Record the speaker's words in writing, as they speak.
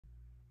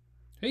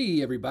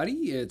Hey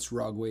everybody, it's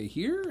Rogway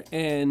here,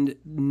 and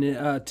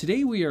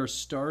today we are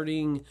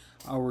starting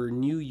our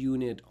new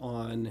unit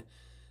on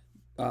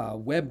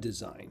web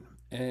design.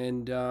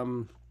 And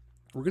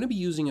we're going to be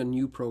using a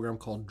new program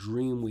called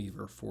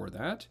Dreamweaver for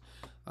that.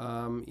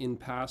 In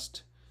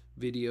past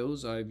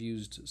videos I've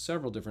used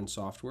several different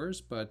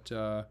softwares, but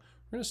we're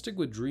going to stick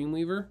with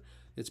Dreamweaver.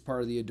 It's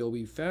part of the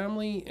Adobe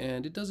family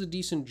and it does a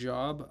decent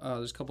job.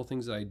 There's a couple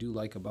things that I do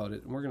like about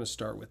it, and we're going to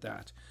start with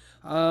that.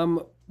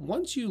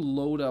 Once you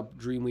load up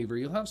Dreamweaver,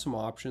 you'll have some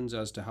options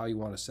as to how you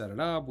want to set it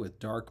up with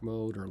dark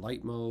mode or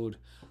light mode.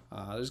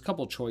 There's a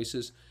couple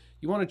choices.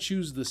 You want to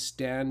choose the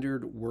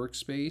standard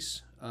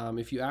workspace.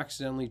 If you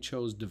accidentally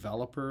chose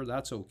developer,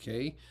 that's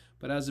okay.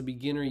 But as a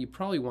beginner, you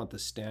probably want the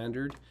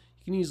standard.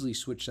 You can easily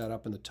switch that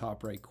up in the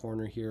top right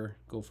corner here,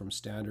 go from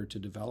standard to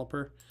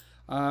developer.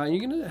 You're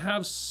going to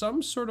have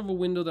some sort of a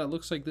window that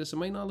looks like this. It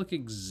might not look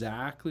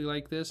exactly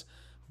like this,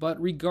 but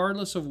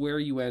regardless of where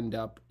you end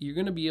up, you're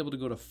going to be able to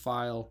go to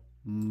File,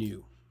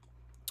 New.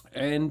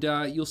 And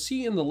you'll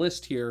see in the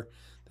list here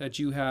that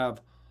you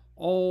have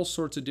all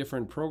sorts of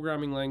different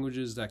programming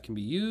languages that can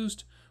be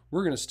used.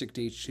 We're going to stick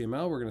to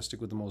HTML. We're going to stick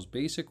with the most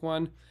basic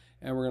one,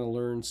 and we're going to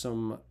learn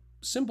some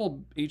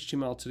simple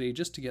HTML today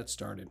just to get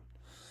started.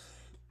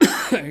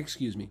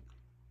 Excuse me.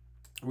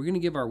 We're going to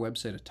give our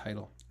website a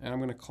title, and I'm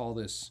going to call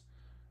this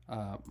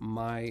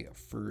My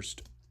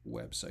First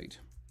Website.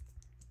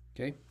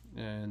 Okay,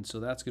 and so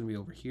that's going to be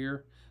over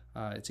here.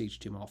 It's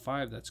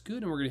HTML5. That's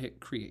good, and we're going to hit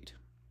Create.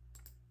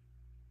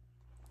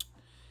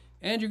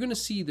 And you're going to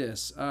see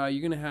this.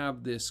 You're going to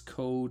have this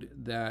code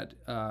that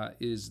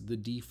is the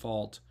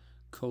default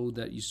code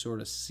that you sort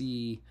of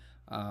see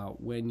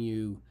when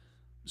you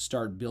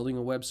start building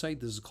a website.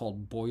 This is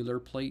called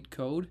boilerplate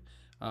code.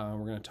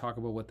 We're going to talk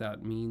about what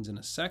that means in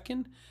a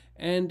second.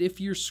 And if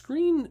your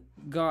screen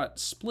got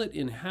split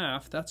in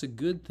half, that's a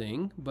good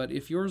thing. But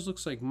if yours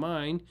looks like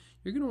mine,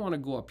 you're going to want to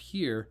go up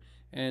here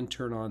and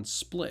turn on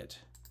split.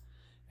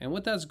 And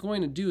what that's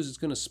going to do is it's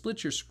going to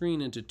split your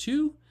screen into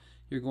two.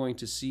 You're going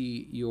to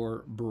see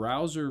your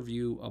browser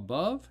view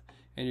above,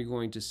 and you're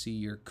going to see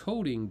your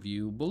coding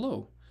view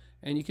below.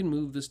 And you can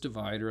move this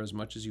divider as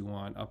much as you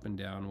want, up and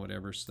down,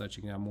 whatever, so that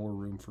you can have more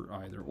room for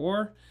either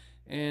or.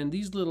 And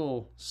these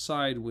little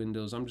side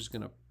windows, I'm just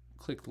going to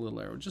click the little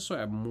arrow just so I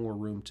have more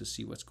room to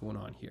see what's going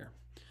on here.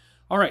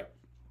 All right,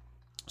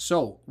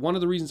 so one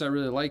of the reasons I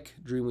really like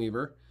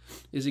Dreamweaver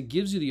is it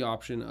gives you the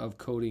option of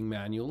coding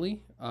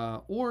manually,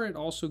 or it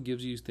also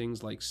gives you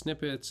things like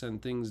snippets and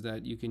things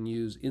that you can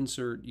use,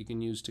 insert, you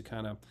can use to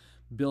kind of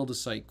build a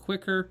site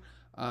quicker.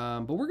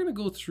 But we're going to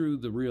go through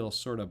the real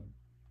sort of,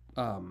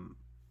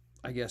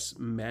 I guess,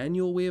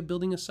 manual way of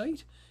building a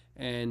site,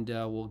 and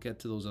we'll get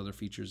to those other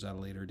features at a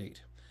later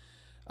date.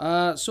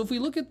 So if we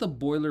look at the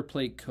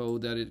boilerplate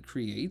code that it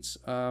creates,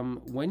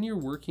 when you're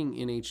working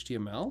in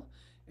HTML,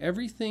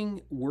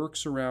 everything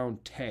works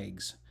around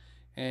tags.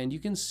 And you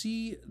can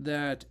see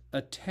that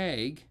a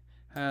tag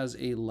has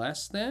a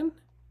less than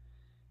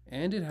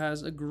and it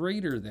has a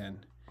greater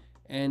than.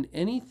 And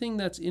anything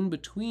that's in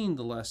between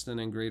the less than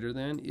and greater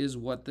than is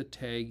what the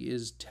tag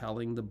is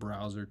telling the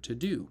browser to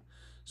do.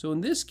 So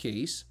in this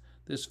case,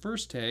 this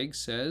first tag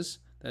says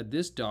that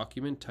this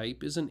document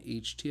type is an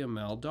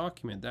HTML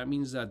document. That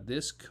means that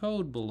this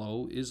code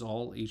below is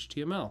all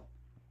HTML.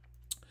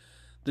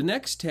 The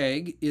next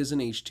tag is an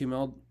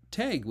HTML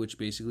tag, which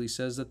basically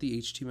says that the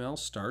HTML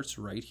starts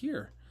right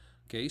here.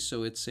 Okay,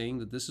 so it's saying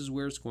that this is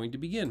where it's going to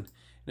begin. And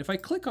if I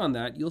click on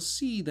that, you'll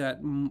see that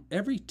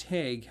every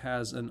tag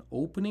has an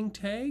opening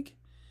tag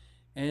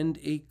and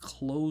a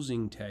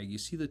closing tag. You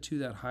see the two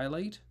that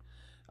highlight?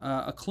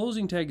 A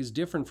closing tag is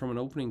different from an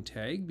opening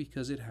tag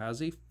because it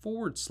has a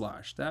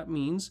 /. That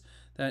means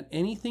that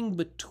anything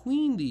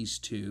between these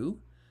two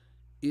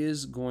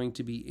is going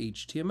to be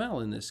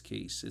HTML in this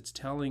case. It's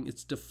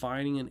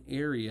defining an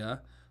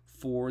area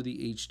for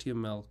the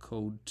HTML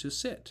code to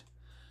sit.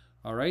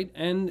 All right,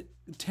 and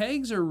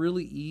tags are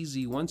really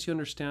easy once you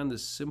understand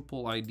this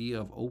simple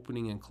idea of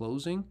opening and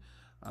closing.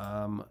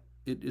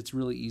 It's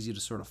really easy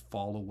to sort of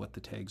follow what the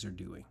tags are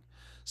doing.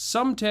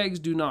 Some tags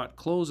do not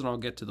close, and I'll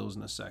get to those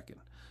in a second.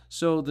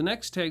 So the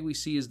next tag we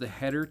see is the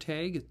header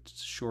tag.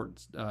 It's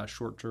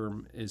short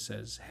term, it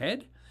says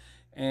head.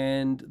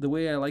 And the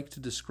way I like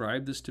to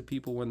describe this to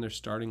people when they're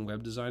starting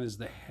web design is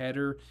the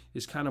header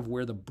is kind of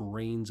where the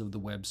brains of the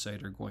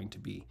website are going to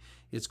be.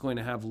 It's going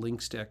to have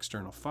links to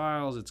external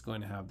files. It's going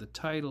to have the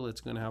title.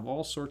 It's going to have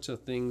all sorts of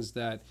things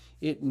that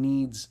it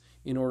needs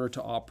in order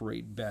to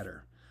operate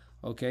better.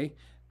 Okay.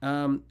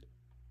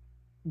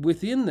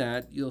 Within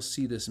that, you'll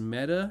see this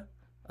meta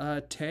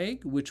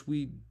tag, which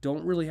we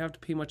don't really have to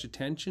pay much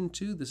attention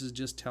to. This is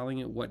just telling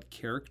it what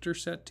character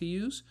set to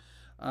use.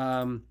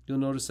 You'll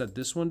notice that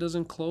this one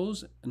doesn't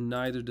close,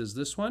 neither does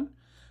this one.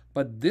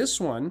 But this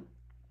one,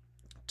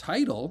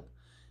 title,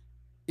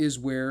 is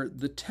where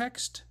the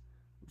text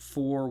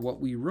for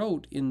what we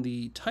wrote in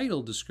the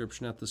title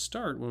description at the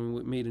start when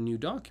we made a new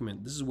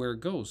document, this is where it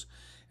goes.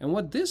 And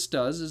what this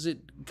does is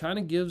it kind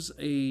of gives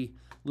a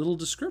little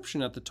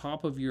description at the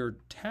top of your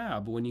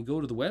tab when you go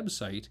to the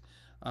website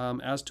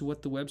as to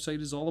what the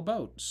website is all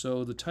about.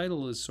 So the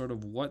title is sort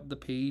of what the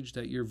page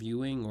that you're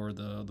viewing or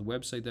the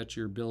website that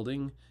you're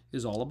building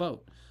is all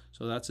about.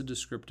 So that's a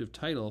descriptive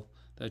title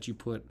that you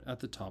put at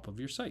the top of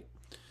your site.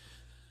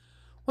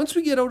 Once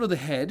we get out of the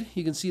head,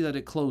 you can see that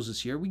it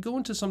closes here. We go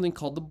into something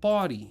called the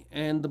body,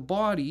 and the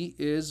body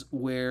is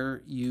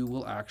where you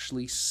will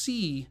actually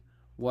see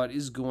what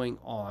is going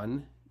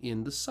on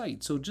in the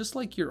site. So just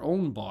like your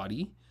own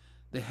body,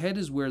 the head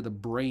is where the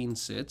brain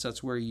sits.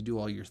 That's where you do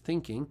all your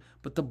thinking.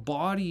 But the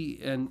body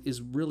is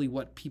really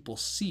what people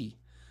see.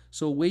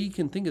 So a way you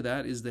can think of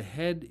that is the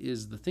head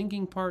is the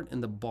thinking part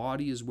and the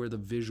body is where the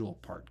visual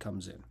part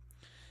comes in.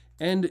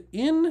 And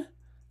in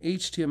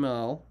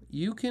HTML,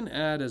 you can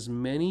add as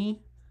many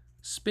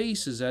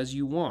spaces as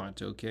you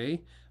want,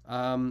 okay?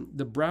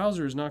 The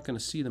browser is not going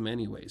to see them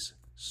anyways.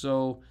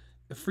 So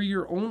for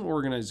your own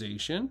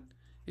organization,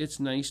 it's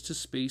nice to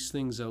space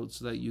things out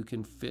so that you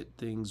can fit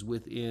things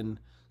within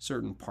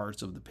certain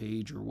parts of the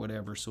page or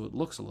whatever, so it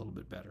looks a little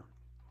bit better.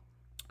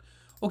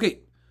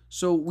 Okay,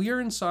 so we are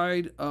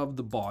inside of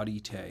the body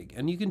tag,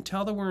 and you can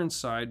tell that we're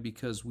inside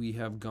because we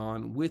have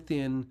gone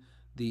within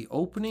the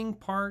opening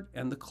part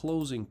and the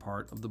closing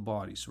part of the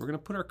body. So we're going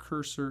to put our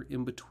cursor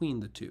in between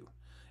the two.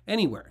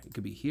 Anywhere. It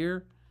could be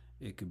here,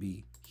 it could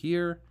be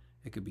here,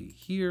 it could be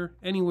here,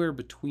 anywhere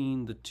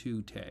between the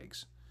two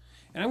tags.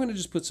 And I'm going to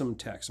just put some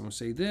text. I'm going to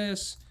say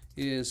this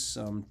is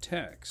some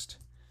text.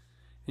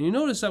 And you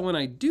notice that when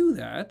I do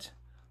that,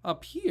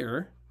 up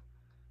here,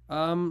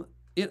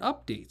 it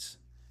updates.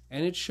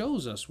 And it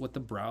shows us what the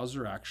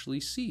browser actually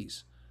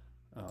sees.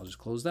 I'll just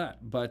close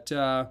that. But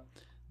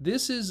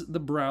this is the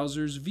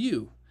browser's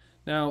view.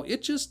 Now,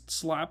 it just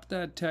slapped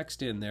that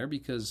text in there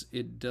because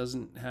it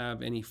doesn't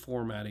have any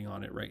formatting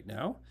on it right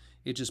now.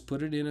 It just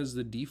put it in as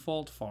the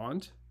default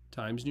font,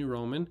 Times New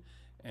Roman,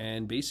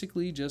 and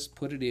basically just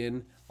put it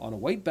in on a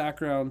white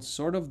background,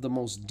 sort of the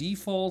most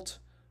default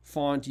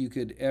font you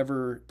could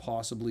ever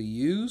possibly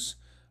use.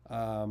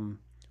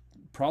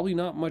 Probably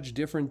not much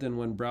different than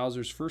when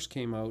browsers first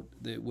came out.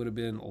 It would have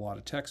been a lot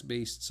of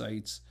text-based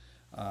sites,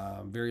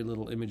 very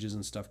little images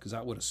and stuff, because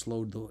that would have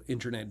slowed the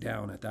internet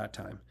down at that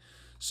time.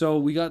 So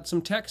we got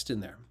some text in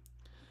there.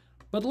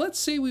 But let's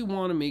say we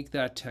want to make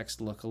that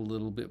text look a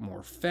little bit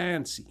more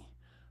fancy.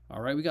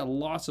 All right, we got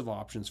lots of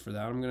options for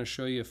that. I'm going to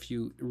show you a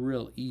few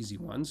real easy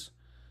ones.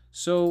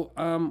 So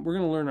we're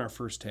going to learn our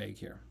first tag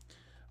here.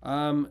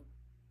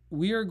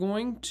 We are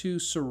going to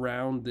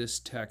surround this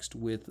text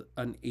with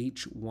an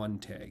H1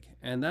 tag,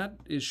 and that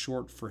is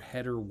short for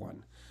header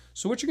 1.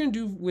 So what you're going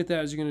to do with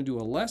that is you're going to do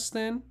a less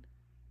than,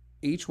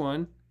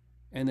 H1,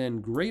 and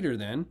then greater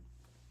than.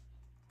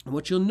 And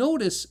what you'll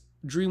notice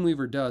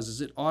Dreamweaver does is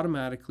it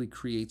automatically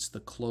creates the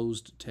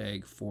closed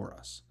tag for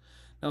us.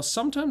 Now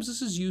sometimes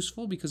this is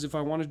useful because if I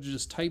wanted to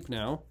just type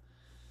now,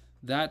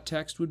 that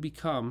text would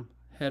become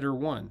header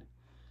 1.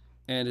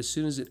 And as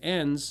soon as it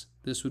ends,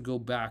 this would go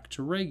back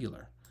to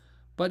regular.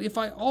 But if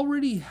I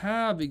already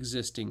have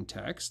existing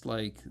text,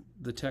 like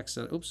the text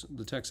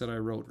that I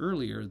wrote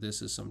earlier,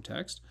 this is some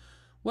text,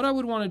 what I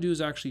would want to do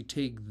is actually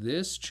take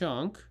this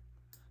chunk,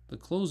 the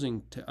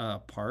closing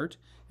part,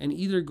 and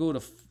either go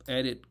to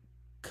Edit,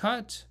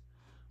 Cut,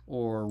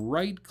 or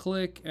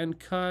right-click and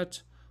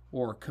cut,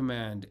 or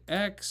Command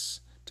X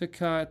to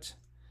cut,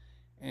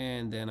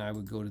 and then I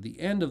would go to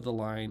the end of the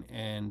line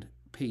and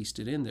paste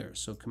it in there.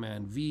 So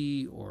Command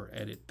V, or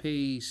Edit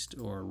Paste,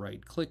 or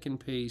right-click and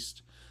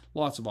paste.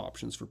 Lots of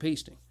options for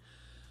pasting.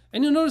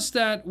 And you'll notice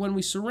that when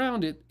we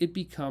surround it, it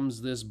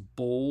becomes this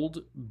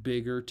bold,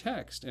 bigger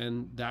text.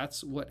 And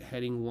that's what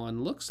heading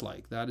 1 looks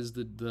like. That is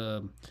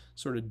the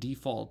sort of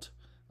default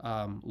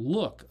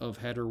look of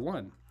header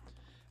 1.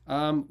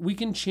 We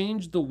can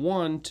change the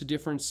 1 to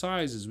different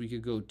sizes. We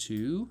could go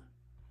 2,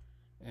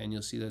 and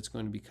you'll see that's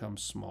going to become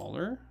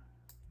smaller.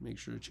 Make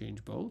sure to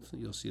change both.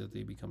 You'll see that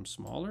they become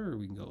smaller. Or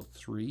we can go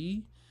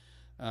 3,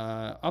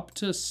 up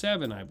to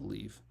 7, I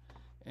believe.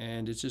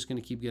 And it's just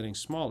going to keep getting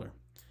smaller.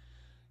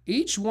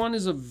 H1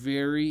 is a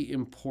very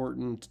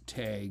important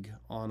tag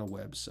on a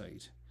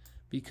website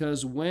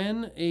because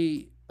when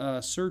a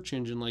search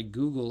engine like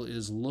Google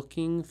is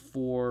looking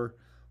for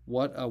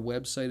what a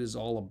website is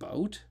all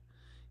about,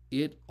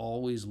 it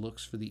always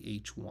looks for the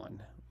H1.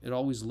 It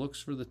always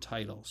looks for the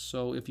title.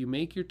 So if you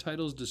make your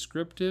titles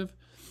descriptive,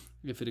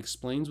 if it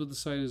explains what the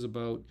site is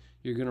about,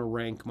 you're going to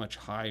rank much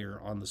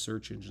higher on the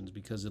search engines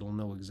because it'll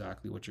know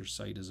exactly what your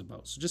site is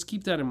about. So just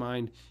keep that in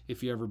mind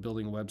if you're ever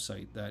building a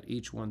website, that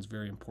H1 is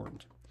very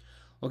important.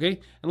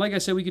 Okay, and like I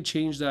said, we could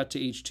change that to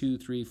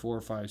H2, 3,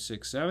 4, 5,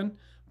 6, 7,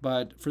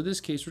 but for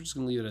this case, we're just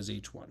going to leave it as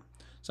H1.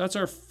 So that's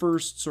our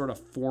first sort of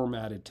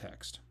formatted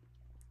text.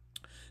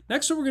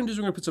 Next, what we're going to do is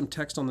we're going to put some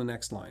text on the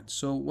next line.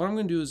 So what I'm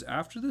going to do is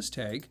after this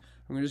tag,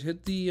 I'm going to just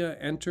hit the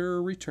Enter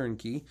or Return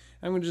key.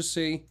 I'm going to just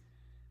say,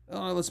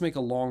 let's make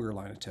a longer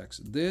line of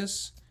text.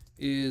 This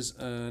is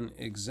an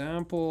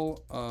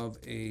example of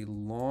a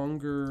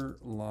longer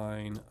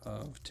line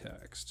of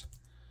text.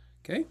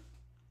 Okay?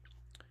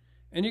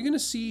 And you're going to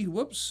see,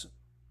 whoops,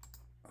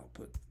 I'll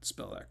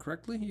spell that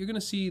correctly. You're going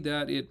to see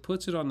that it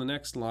puts it on the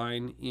next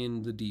line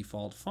in the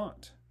default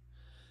font.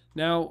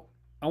 Now,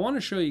 I want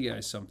to show you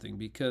guys something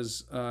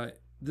because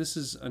this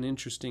is an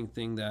interesting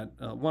thing that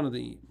one of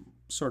the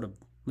sort of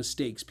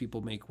mistakes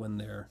people make when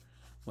they're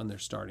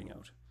starting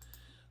out.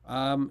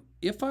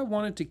 If I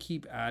wanted to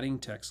keep adding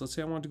text, let's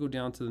say I want to go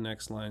down to the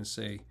next line and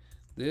say,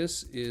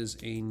 this is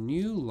a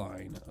new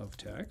line of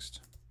text.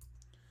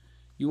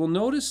 You will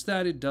notice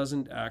that it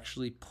doesn't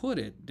actually put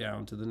it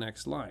down to the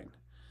next line.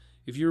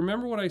 If you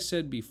remember what I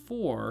said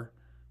before,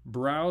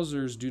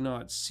 browsers do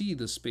not see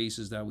the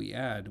spaces that we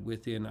add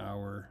within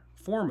our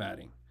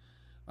formatting.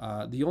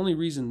 The only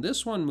reason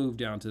this one moved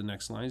down to the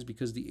next line is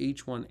because the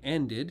H1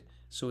 ended,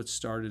 so it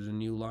started a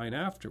new line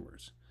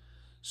afterwards.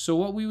 So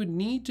what we would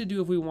need to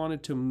do if we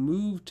wanted to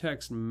move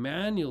text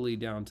manually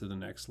down to the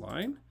next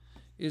line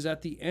is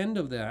at the end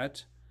of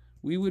that,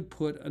 we would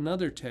put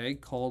another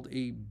tag called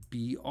a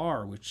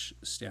BR, which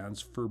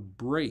stands for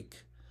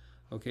break.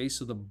 Okay,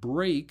 so the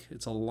break,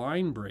 it's a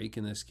line break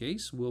in this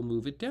case, we'll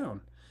move it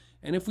down.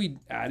 And if we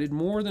added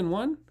more than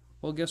one,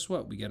 well, guess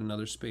what? We get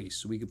another space.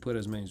 So we could put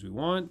as many as we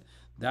want.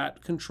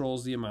 That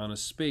controls the amount of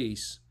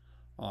space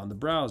on the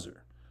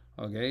browser,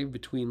 okay,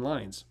 between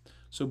lines.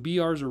 So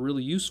BRs are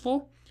really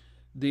useful.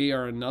 They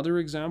are another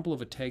example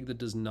of a tag that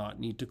does not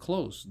need to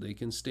close. They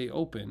can stay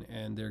open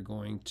and they're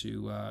going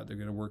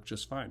to work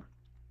just fine.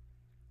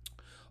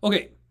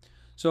 Okay,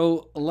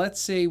 so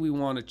let's say we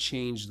want to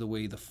change the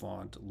way the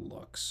font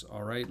looks.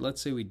 All right,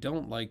 let's say we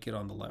don't like it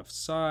on the left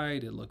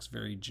side. It looks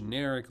very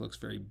generic, looks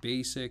very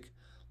basic.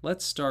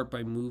 Let's start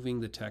by moving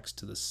the text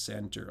to the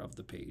center of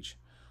the page.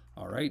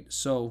 All right,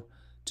 so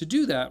to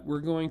do that, we're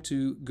going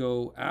to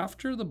go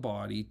after the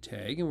body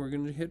tag and we're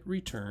going to hit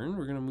return.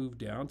 We're going to move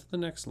down to the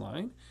next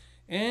line.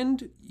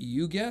 And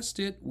you guessed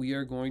it, we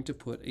are going to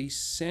put a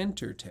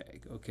center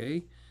tag,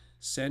 okay?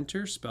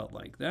 Center spelled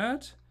like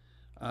that.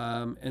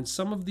 And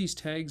some of these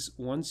tags,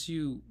 once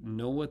you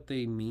know what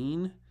they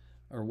mean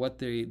or what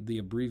the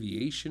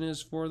abbreviation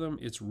is for them,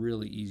 it's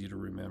really easy to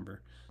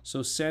remember.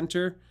 So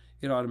center,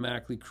 it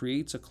automatically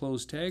creates a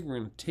closed tag. We're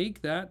going to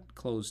take that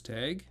closed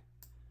tag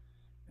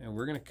and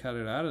we're going to cut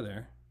it out of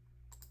there.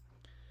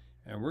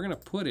 And we're going to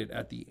put it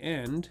at the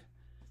end,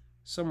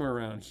 somewhere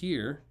around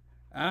here,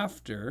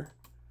 after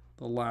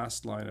the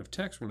last line of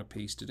text. We're going to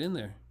paste it in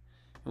there.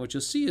 And what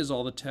you'll see is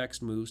all the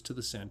text moves to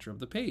the center of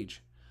the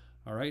page.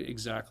 All right,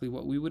 exactly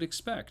what we would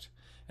expect.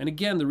 And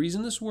again, the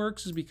reason this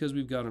works is because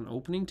we've got an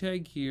opening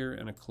tag here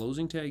and a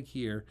closing tag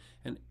here,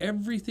 and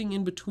everything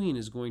in between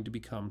is going to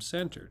become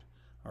centered.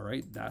 All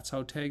right, that's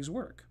how tags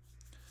work.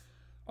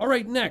 All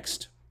right,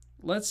 next,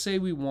 let's say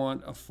we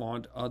want a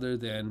font other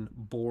than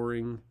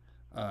boring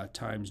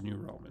Times New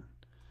Roman.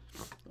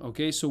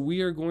 Okay, so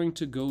we are going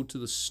to go to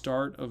the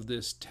start of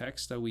this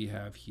text that we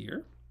have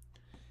here,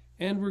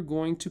 and we're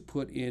going to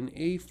put in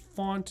a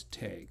font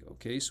tag.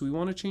 Okay, so we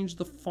want to change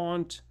the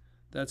font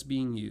that's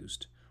being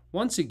used.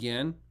 Once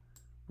again,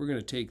 we're going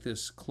to take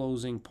this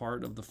closing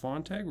part of the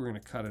font tag, we're going to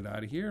cut it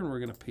out of here, and we're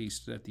going to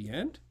paste it at the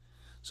end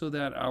so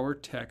that our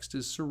text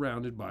is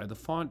surrounded by the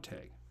font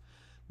tag.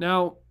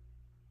 Now,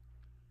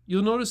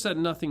 you'll notice that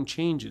nothing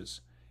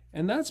changes.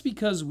 And that's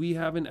because we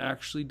haven't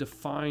actually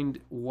defined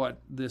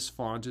what this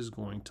font is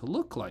going to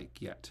look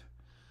like yet.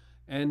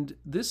 And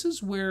this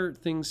is where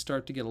things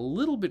start to get a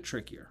little bit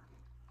trickier.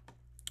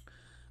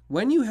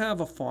 When you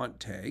have a font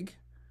tag,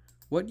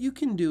 what you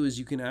can do is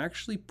you can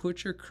actually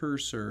put your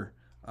cursor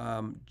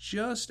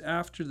just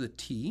after the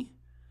T,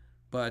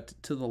 but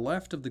to the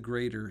left of the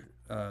greater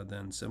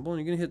than symbol, and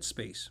you're going to hit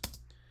space.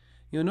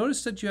 You'll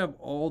notice that you have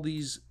all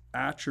these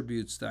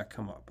attributes that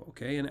come up,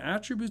 okay? And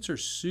attributes are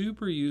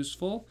super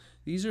useful.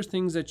 These are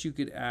things that you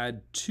could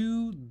add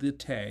to the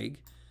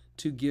tag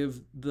to give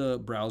the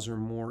browser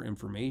more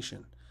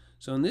information.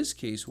 So in this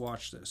case,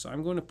 watch this.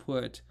 I'm going to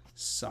put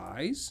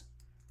size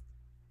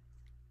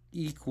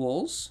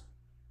equals,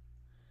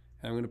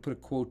 and I'm going to put a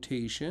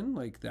quotation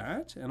like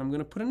that, and I'm going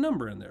to put a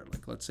number in there,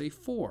 like let's say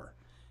 4.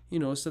 You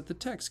notice that the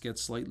text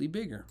gets slightly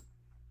bigger.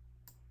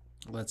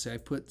 Let's say I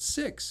put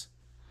 6.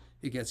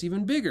 It gets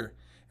even bigger.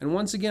 And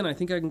once again, I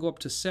think I can go up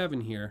to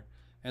 7 here,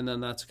 and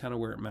then that's kind of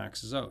where it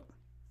maxes out.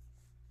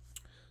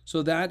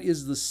 So that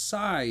is the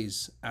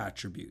size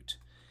attribute.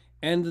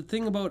 And the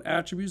thing about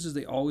attributes is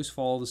they always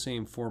follow the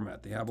same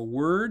format. They have a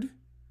word,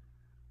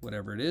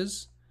 whatever it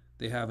is,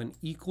 they have an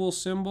equal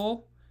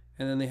symbol,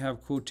 and then they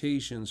have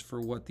quotations for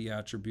what the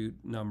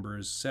attribute number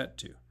is set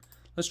to.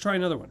 Let's try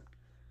another one.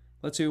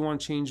 Let's say we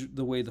want to change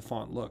the way the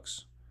font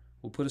looks.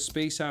 We'll put a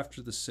space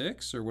after the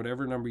 6 or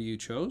whatever number you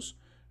chose,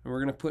 and we're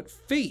going to put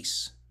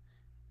face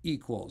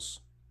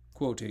equals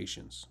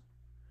quotations.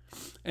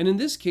 And in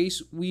this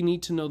case, we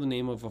need to know the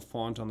name of a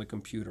font on the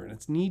computer, and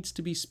it needs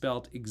to be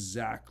spelled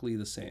exactly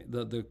the same,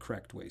 the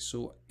correct way.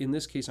 So in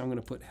this case, I'm going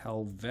to put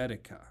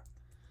Helvetica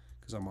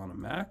because I'm on a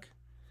Mac.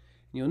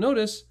 And you'll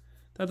notice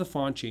that the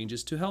font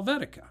changes to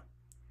Helvetica.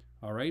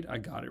 All right, I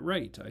got it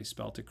right. I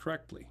spelled it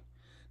correctly.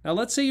 Now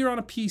let's say you're on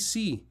a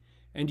PC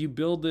and you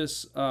build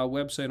this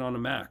website on a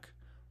Mac.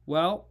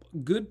 Well,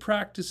 good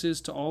practice is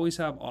to always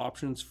have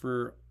options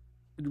for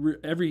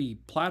every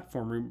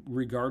platform,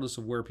 regardless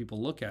of where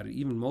people look at it,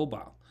 even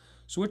mobile.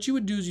 So what you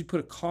would do is you'd put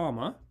a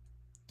comma,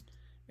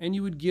 and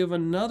you would give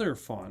another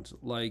font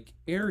like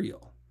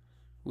Arial,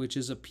 which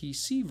is a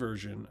PC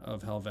version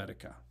of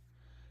Helvetica.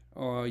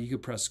 Or you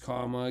could press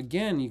comma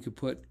again. You could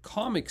put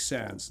Comic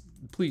Sans.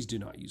 Please do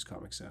not use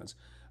Comic Sans.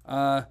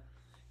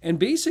 And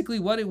basically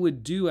what it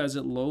would do as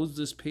it loads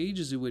this page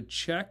is it would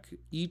check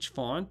each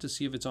font to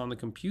see if it's on the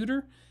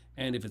computer.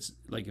 And if it's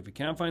like, if it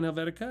can't find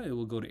Helvetica, it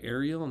will go to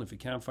Arial. And if it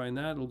can't find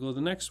that, it'll go to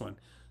the next one.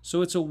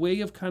 So it's a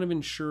way of kind of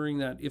ensuring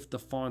that if the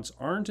fonts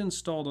aren't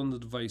installed on the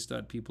device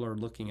that people are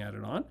looking at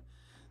it on,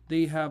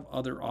 they have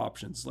other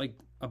options like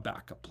a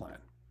backup plan.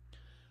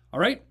 All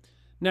right,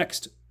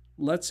 next,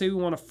 let's say we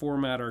want to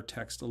format our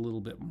text a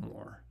little bit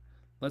more.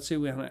 Let's say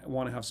we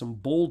want to have some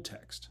bold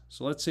text.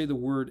 So let's say the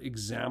word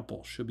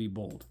example should be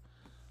bold.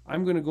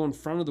 I'm going to go in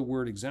front of the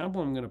word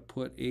example. I'm going to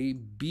put a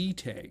B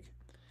tag.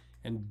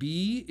 And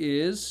B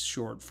is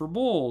short for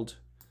bold.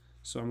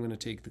 So I'm going to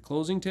take the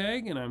closing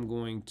tag and I'm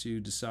going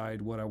to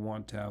decide what I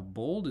want to have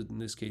bold. In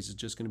this case,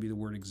 it's just going to be the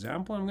word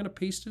example. I'm going to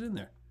paste it in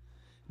there.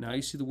 Now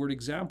you see the word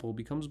example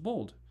becomes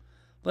bold.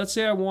 Let's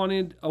say I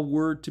wanted a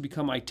word to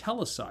become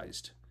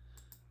italicized.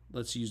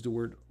 Let's use the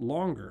word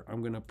longer.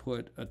 I'm going to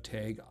put a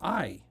tag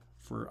I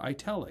for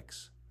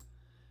italics.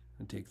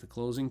 And take the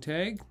closing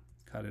tag,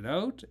 cut it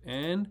out,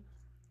 and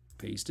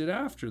paste it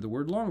after the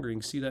word longer. You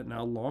can see that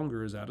now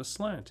longer is at a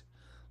slant.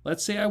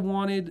 Let's say I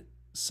wanted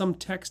some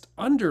text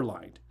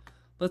underlined.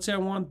 Let's say I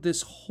want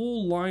this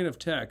whole line of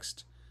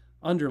text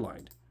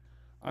underlined.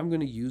 I'm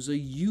going to use a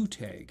U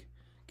tag.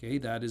 Okay,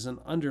 that is an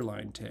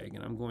underline tag,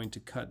 and I'm going to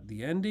cut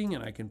the ending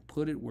and I can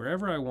put it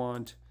wherever I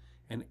want,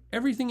 and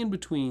everything in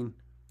between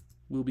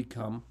will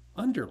become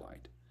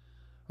underlined.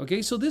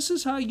 Okay, so this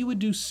is how you would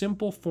do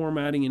simple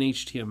formatting in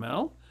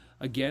HTML.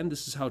 Again,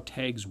 this is how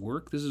tags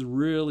work. This is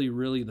really,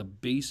 really the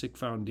basic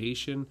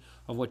foundation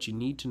of what you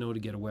need to know to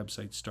get a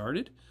website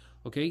started.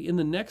 Okay, in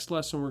the next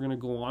lesson we're going to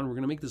go on. We're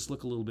going to make this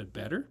look a little bit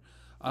better.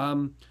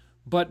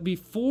 But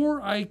before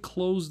I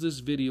close this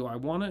video, I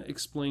want to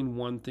explain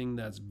one thing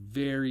that's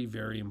very,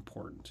 very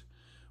important.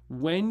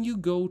 When you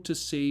go to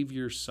save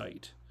your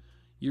site,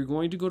 you're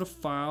going to go to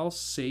File,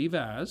 Save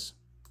As.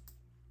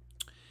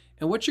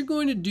 And what you're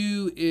going to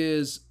do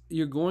is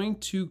you're going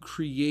to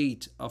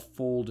create a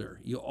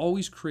folder. You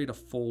always create a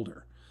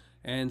folder.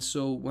 And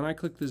so when I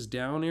click this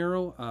down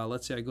arrow,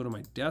 let's say I go to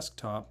my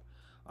desktop,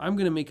 I'm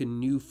going to make a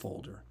new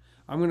folder.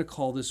 I'm going to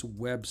call this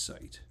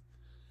website.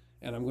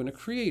 And I'm going to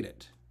create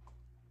it.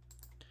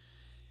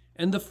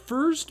 And the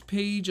first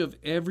page of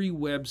every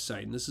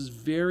website, and this is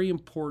very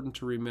important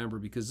to remember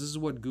because this is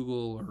what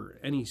Google or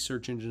any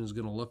search engine is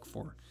going to look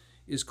for,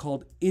 is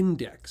called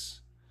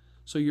index.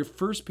 So your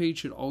first page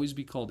should always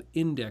be called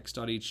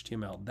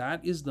index.html.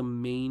 That is the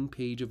main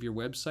page of your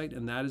website,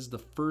 and that is the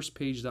first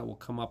page that will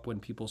come up when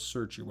people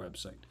search your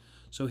website.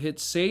 So hit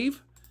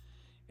save,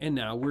 and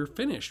now we're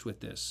finished with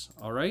this,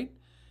 all right?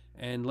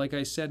 And like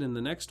I said, in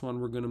the next one,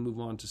 we're going to move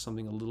on to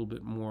something a little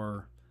bit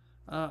more,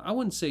 I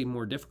wouldn't say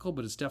more difficult,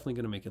 but it's definitely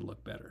going to make it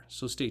look better.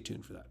 So stay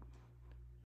tuned for that.